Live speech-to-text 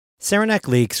Saranac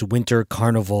Lake's Winter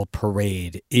Carnival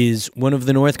parade is one of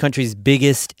the North Country's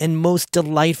biggest and most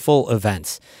delightful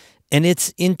events, and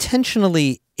it's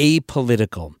intentionally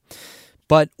apolitical.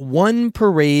 But one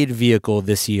parade vehicle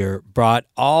this year brought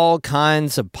all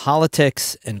kinds of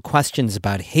politics and questions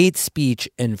about hate speech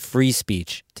and free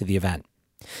speech to the event.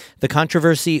 The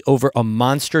controversy over a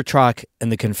monster truck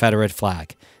and the Confederate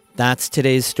flag. That's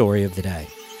today's story of the day.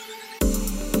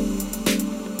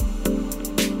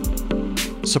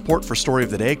 Support for Story of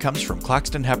the Day comes from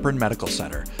Claxton Hepburn Medical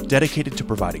Center, dedicated to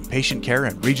providing patient care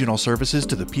and regional services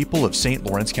to the people of St.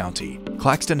 Lawrence County.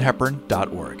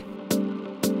 claxtonhepburn.org.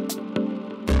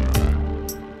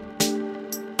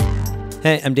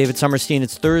 Hey, I'm David Sommerstein.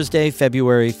 It's Thursday,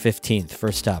 February 15th.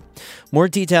 First up, more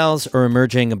details are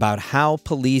emerging about how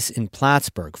police in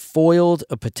Plattsburgh foiled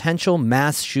a potential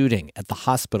mass shooting at the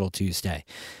hospital Tuesday.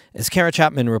 As Kara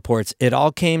Chapman reports, it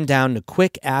all came down to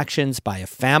quick actions by a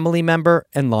family member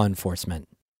and law enforcement.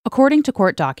 According to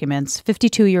court documents,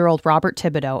 52-year-old Robert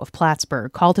Thibodeau of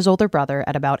Plattsburgh called his older brother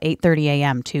at about 8:30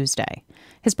 a.m. Tuesday.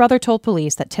 His brother told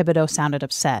police that Thibodeau sounded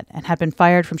upset and had been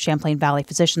fired from Champlain Valley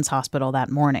Physicians Hospital that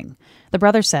morning. The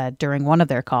brother said during one of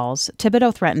their calls,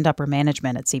 Thibodeau threatened upper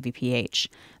management at CVPH.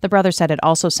 The brother said it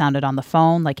also sounded on the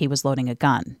phone like he was loading a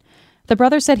gun. The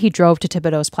brother said he drove to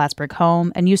Thibodeau's Plattsburgh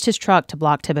home and used his truck to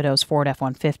block Thibodeau's Ford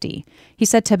F-150. He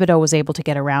said Thibodeau was able to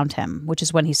get around him, which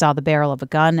is when he saw the barrel of a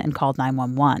gun and called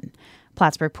 911.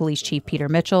 Plattsburgh Police Chief Peter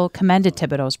Mitchell commended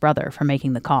Thibodeau's brother for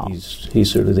making the call.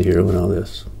 He's certainly the hero in all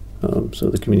this, so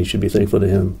the community should be thankful to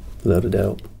him, without a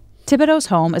doubt. Thibodeau's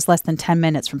home is less than 10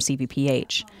 minutes from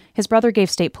CVPH. His brother gave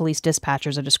state police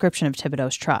dispatchers a description of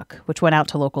Thibodeau's truck, which went out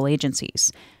to local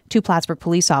agencies. 2 Plattsburgh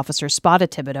police officers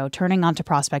spotted Thibodeau turning onto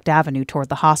Prospect Avenue toward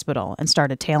the hospital and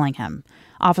started tailing him.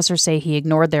 Officers say he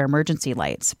ignored their emergency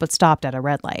lights, but stopped at a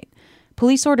red light.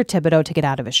 Police ordered Thibodeau to get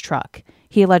out of his truck.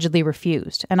 He allegedly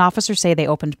refused, and officers say they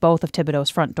opened both of Thibodeau's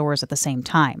front doors at the same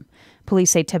time.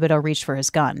 Police say Thibodeau reached for his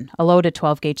gun, a loaded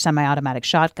 12-gauge semi-automatic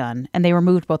shotgun, and they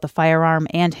removed both the firearm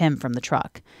and him from the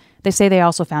truck. They say they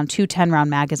also found 2 10-round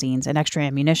magazines and extra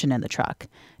ammunition in the truck.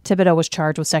 Thibodeau was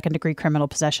charged with second-degree criminal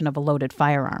possession of a loaded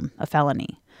firearm, a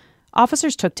felony.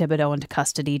 Officers took Thibodeau into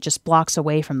custody just blocks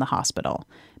away from the hospital.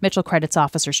 Mitchell credits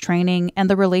officers' training and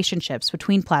the relationships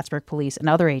between Plattsburgh police and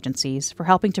other agencies for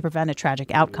helping to prevent a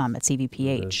tragic outcome at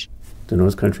CVPH. The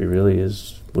North Country really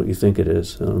is what you think it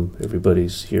is.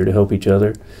 Everybody's here to help each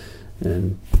other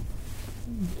and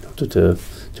to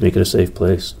make it a safe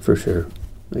place, for sure.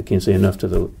 I can't say enough to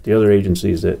the other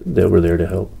agencies that were there to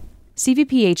help.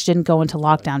 CVPH didn't go into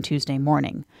lockdown Tuesday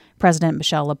morning. President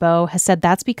Michelle LeBeau has said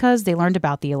that's because they learned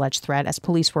about the alleged threat as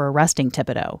police were arresting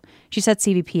Thibodeau. She said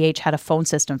CVPH had a phone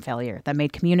system failure that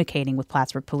made communicating with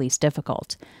Plattsburgh police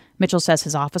difficult. Mitchell says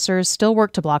his officers still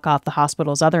work to block off the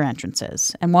hospital's other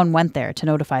entrances, and one went there to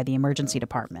notify the emergency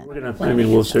department.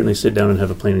 We'll certainly sit down and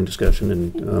have a planning discussion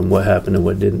and what happened and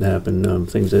what didn't happen,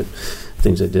 things that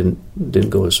didn't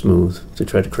go as smooth, to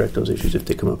try to correct those issues if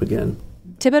they come up again.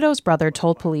 Thibodeau's brother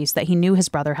told police that he knew his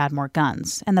brother had more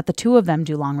guns and that the two of them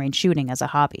do long-range shooting as a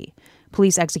hobby.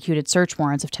 Police executed search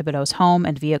warrants of Thibodeau's home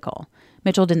and vehicle.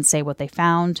 Mitchell didn't say what they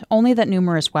found, only that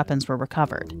numerous weapons were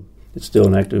recovered. It's still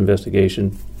an active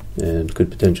investigation and could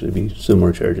potentially be some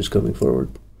more charges coming forward.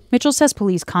 Mitchell says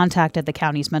police contacted the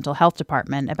county's mental health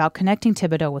department about connecting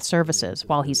Thibodeau with services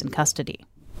while he's in custody.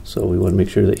 So we want to make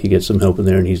sure that he gets some help in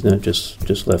there and he's not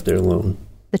just left there alone.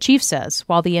 The chief says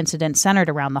while the incident centered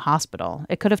around the hospital,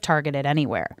 it could have targeted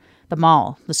anywhere: the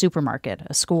mall, the supermarket,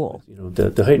 a school.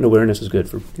 The heightened awareness is good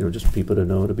for just people to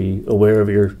know, to be aware of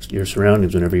your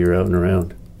surroundings whenever you're out and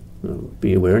around.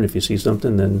 Be aware, and if you see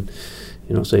something, then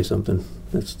say something.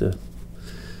 It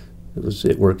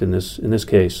worked in this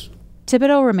case.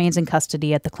 Thibodeau remains in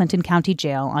custody at the Clinton County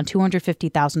Jail on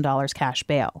 $250,000 cash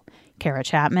bail. Kara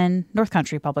Chapman, North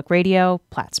Country Public Radio,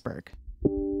 Plattsburgh.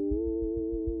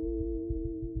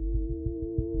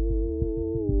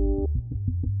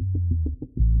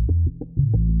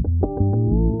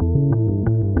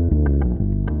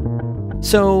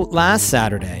 So last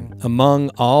Saturday, among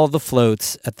all the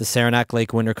floats at the Saranac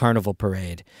Lake Winter Carnival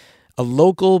parade, a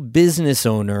local business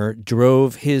owner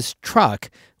drove his truck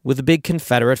with a big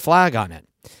Confederate flag on it.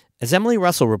 As Emily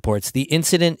Russell reports, the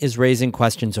incident is raising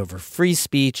questions over free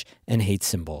speech and hate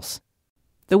symbols.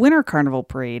 The Winter Carnival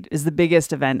Parade is the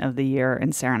biggest event of the year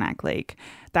in Saranac Lake.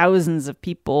 Thousands of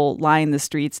people line the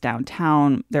streets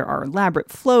downtown. There are elaborate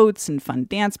floats and fun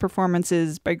dance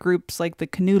performances by groups like the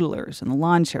Canoodlers and the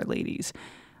Lawn Chair Ladies.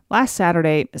 Last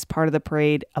Saturday, as part of the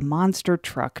parade, a monster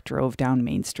truck drove down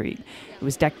Main Street. It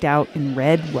was decked out in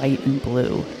red, white, and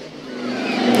blue.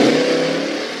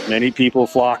 Many people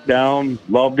flocked down,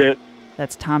 loved it.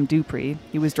 That's Tom Dupree.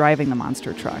 He was driving the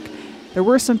monster truck. There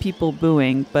were some people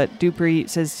booing, but Dupree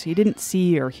says he didn't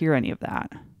see or hear any of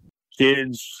that.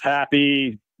 Kids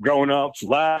happy, grown-ups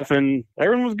laughing.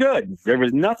 Everyone was good. There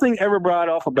was nothing ever brought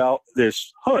up about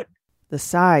this hood. The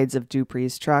sides of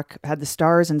Dupree's truck had the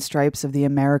stars and stripes of the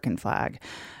American flag.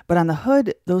 But on the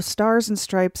hood, those stars and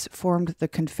stripes formed the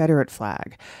Confederate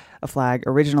flag, a flag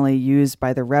originally used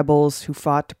by the rebels who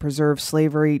fought to preserve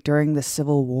slavery during the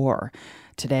Civil War.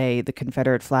 Today, the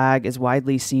Confederate flag is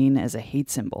widely seen as a hate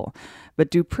symbol.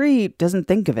 But Dupree doesn't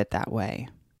think of it that way.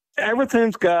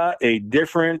 Everything's got a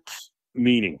different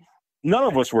meaning. None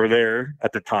of us were there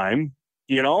at the time,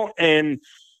 and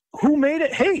who made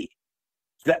it hate?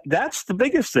 That's the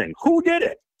biggest thing. Who did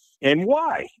it and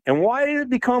why? And why did it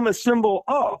become a symbol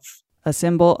of? A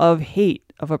symbol of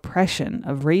hate, of oppression,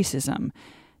 of racism.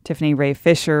 Tiffany Ray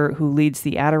Fisher, who leads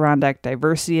the Adirondack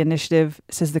Diversity Initiative,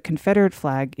 says the Confederate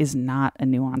flag is not a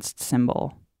nuanced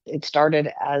symbol. It started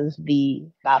as the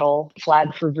battle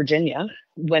flag for Virginia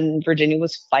when Virginia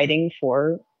was fighting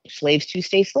for slaves to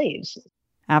stay slaves.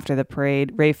 After the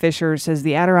parade, Ray Fisher says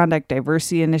the Adirondack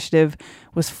Diversity Initiative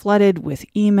was flooded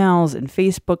with emails and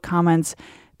Facebook comments,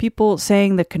 people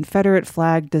saying the Confederate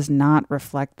flag does not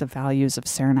reflect the values of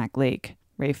Saranac Lake.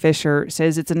 Ray Fisher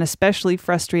says it's an especially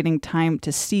frustrating time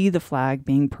to see the flag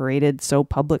being paraded so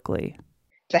publicly.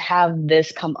 To have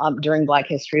this come up during Black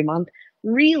History Month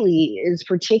really is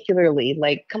particularly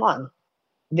come on.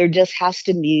 There just has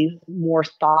to be more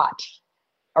thought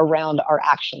around our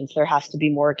actions. There has to be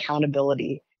more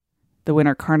accountability. The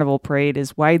Winter Carnival parade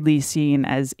is widely seen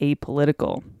as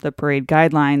apolitical. The parade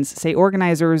guidelines say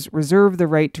organizers reserve the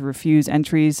right to refuse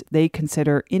entries they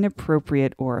consider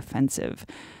inappropriate or offensive.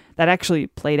 That actually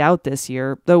played out this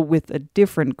year, though with a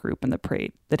different group in the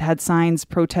parade that had signs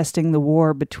protesting the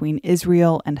war between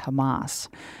Israel and Hamas.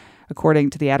 According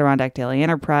to the Adirondack Daily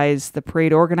Enterprise, the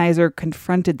parade organizer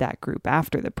confronted that group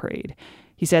after the parade.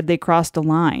 He said they crossed a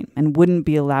line and wouldn't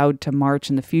be allowed to march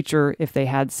in the future if they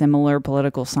had similar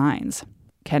political signs.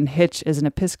 Ken Hitch is an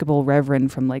Episcopal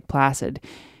reverend from Lake Placid.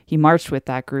 He marched with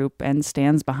that group and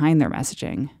stands behind their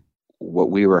messaging.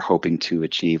 What we were hoping to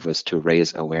achieve was to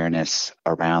raise awareness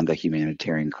around the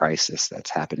humanitarian crisis that's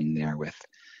happening there with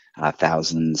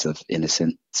thousands of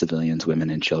innocent civilians, women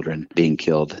and children being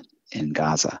killed in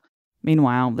Gaza.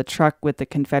 Meanwhile, the truck with the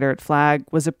Confederate flag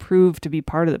was approved to be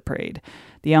part of the parade.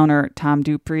 The owner, Tom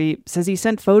Dupree, says he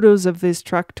sent photos of his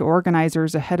truck to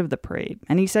organizers ahead of the parade,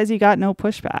 and he says he got no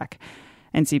pushback.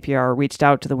 NCPR reached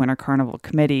out to the Winter Carnival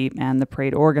committee and the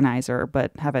parade organizer,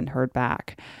 but haven't heard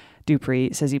back.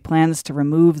 Dupree says he plans to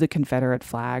remove the Confederate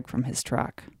flag from his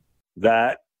truck.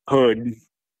 That hood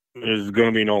is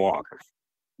going to be no longer.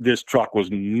 This truck was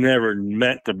never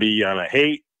meant to be on a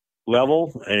hate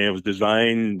level, and it was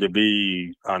designed to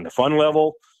be on the fun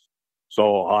level.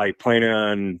 So I plan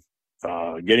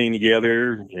on getting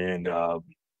together and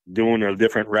doing a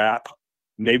different wrap,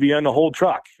 maybe on the whole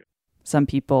truck. Some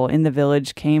people in the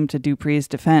village came to Dupree's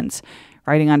defense,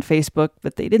 writing on Facebook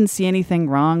that they didn't see anything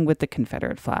wrong with the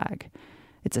Confederate flag.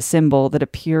 It's a symbol that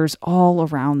appears all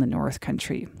around the North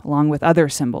Country, along with other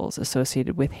symbols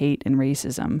associated with hate and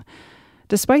racism.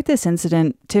 Despite this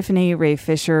incident, Tiffany Ray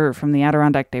Fisher from the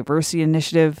Adirondack Diversity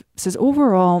Initiative says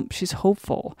overall she's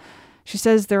hopeful. She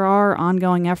says there are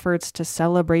ongoing efforts to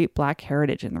celebrate Black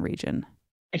heritage in the region.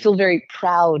 I feel very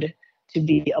proud to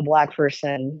be a Black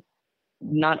person,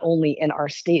 not only in our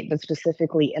state, but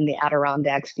specifically in the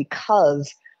Adirondacks,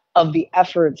 because of the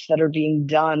efforts that are being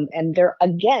done. And they're,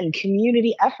 again,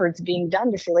 community efforts being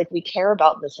done to say, we care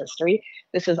about this history.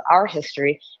 This is our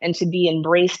history. And to be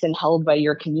embraced and held by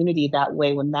your community that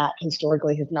way, when that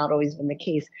historically has not always been the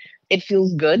case, it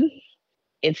feels good.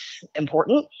 It's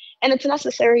important, and it's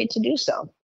necessary to do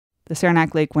so. The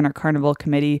Saranac Lake Winter Carnival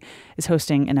Committee is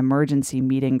hosting an emergency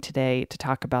meeting today to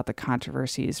talk about the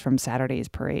controversies from Saturday's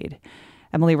parade.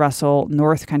 Emily Russell,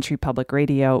 North Country Public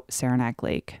Radio, Saranac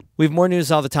Lake. We have more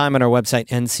news all the time on our website,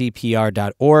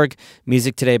 ncpr.org.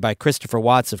 Music today by Christopher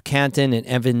Watts of Canton and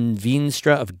Evan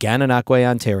Veenstra of Gananoque,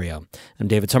 Ontario. I'm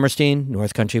David Sommerstein,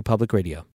 North Country Public Radio.